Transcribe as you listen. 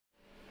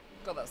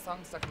got that song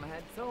stuck in my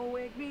head. So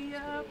wake me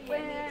up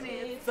when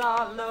it's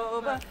all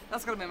over.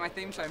 That's got to be my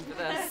theme tune for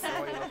this.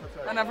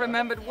 And I've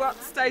remembered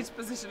what stage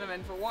position I'm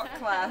in for what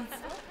class.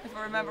 If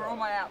I remember all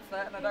my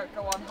outfit and I don't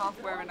go on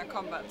half wearing a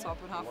combat top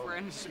and half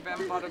wearing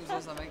shabam bottoms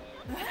or something.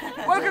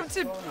 Welcome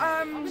to,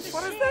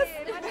 what is this?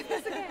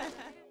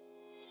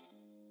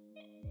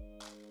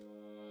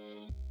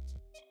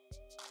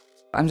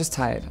 I'm just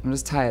tired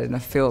and I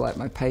feel like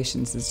my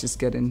patience is just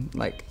getting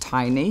like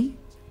tiny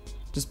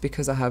just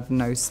because I have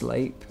no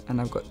sleep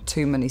and I've got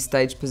too many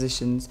stage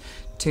positions,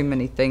 too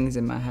many things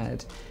in my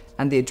head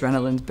and the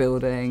adrenaline's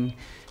building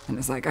and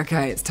it's like,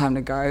 okay, it's time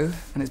to go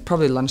and it's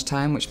probably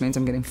lunchtime, which means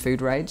I'm getting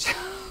food rage.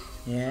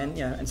 Yeah, and,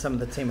 and some of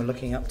the team are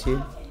looking up to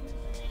you.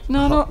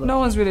 No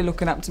one's really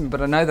looking up to me,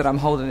 but I know that I'm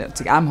holding it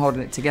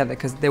together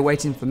because they're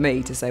waiting for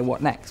me to say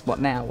what next, what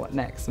now, what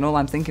next, and all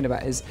I'm thinking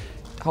about is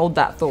hold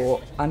that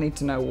thought, I need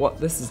to know what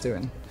this is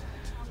doing.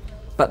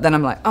 But then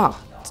I'm like, oh,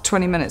 it's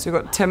 20 minutes, we've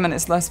got 10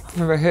 minutes less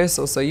for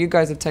rehearsal, so you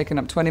guys have taken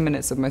up 20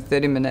 minutes of my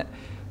 30-minute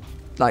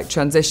like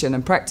transition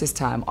and practice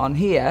time on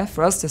here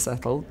for us to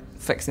settle,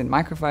 fixing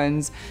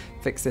microphones,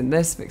 fixing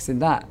this, fixing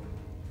that.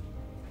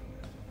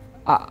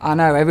 I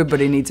know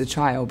everybody needs a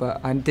trial,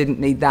 but I didn't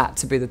need that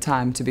to be the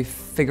time to be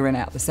figuring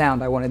out the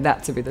sound. I wanted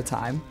that to be the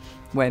time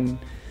when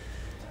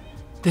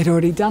they'd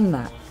already done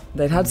that.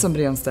 They'd had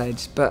somebody on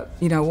stage, but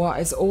you know what,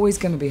 it's always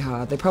going to be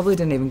hard. They probably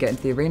didn't even get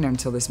into the arena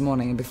until this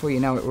morning, and before you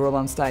know it, we're all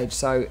on stage.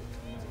 So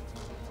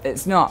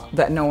it's not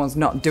that no one's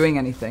not doing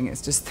anything,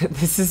 it's just that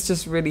this is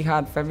just really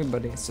hard for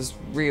everybody. It's just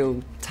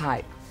real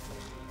tight.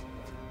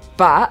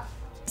 But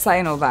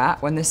saying all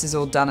that, when this is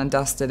all done and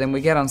dusted and we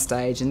get on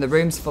stage and the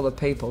room's full of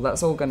people,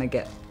 that's all going to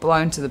get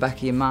blown to the back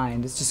of your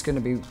mind. It's just going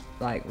to be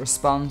like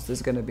response,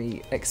 there's going to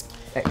be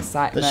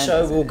excitement. The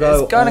show will go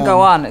on. It's going to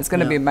go on, it's going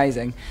to be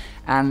amazing.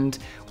 And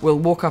we'll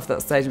walk off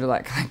that stage and be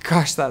like,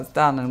 gosh, that's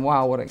done, and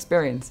wow, what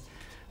experience.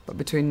 But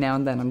between now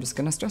and then, I'm just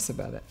going to stress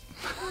about it.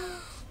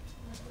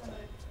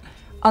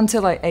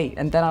 Until I eat,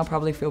 and then I'll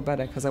probably feel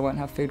better because I won't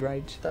have food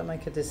rage. Don't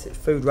make it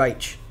food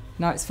rage.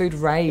 No, it's food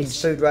rage. It's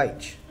food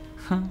rage.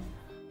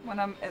 When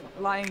I'm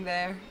lying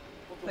there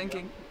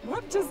thinking,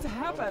 what just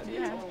happened?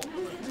 Yeah.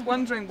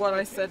 Wondering what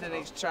I said in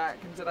each track,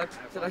 and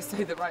did I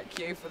say the right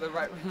cue for the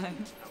right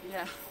line?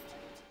 Yeah.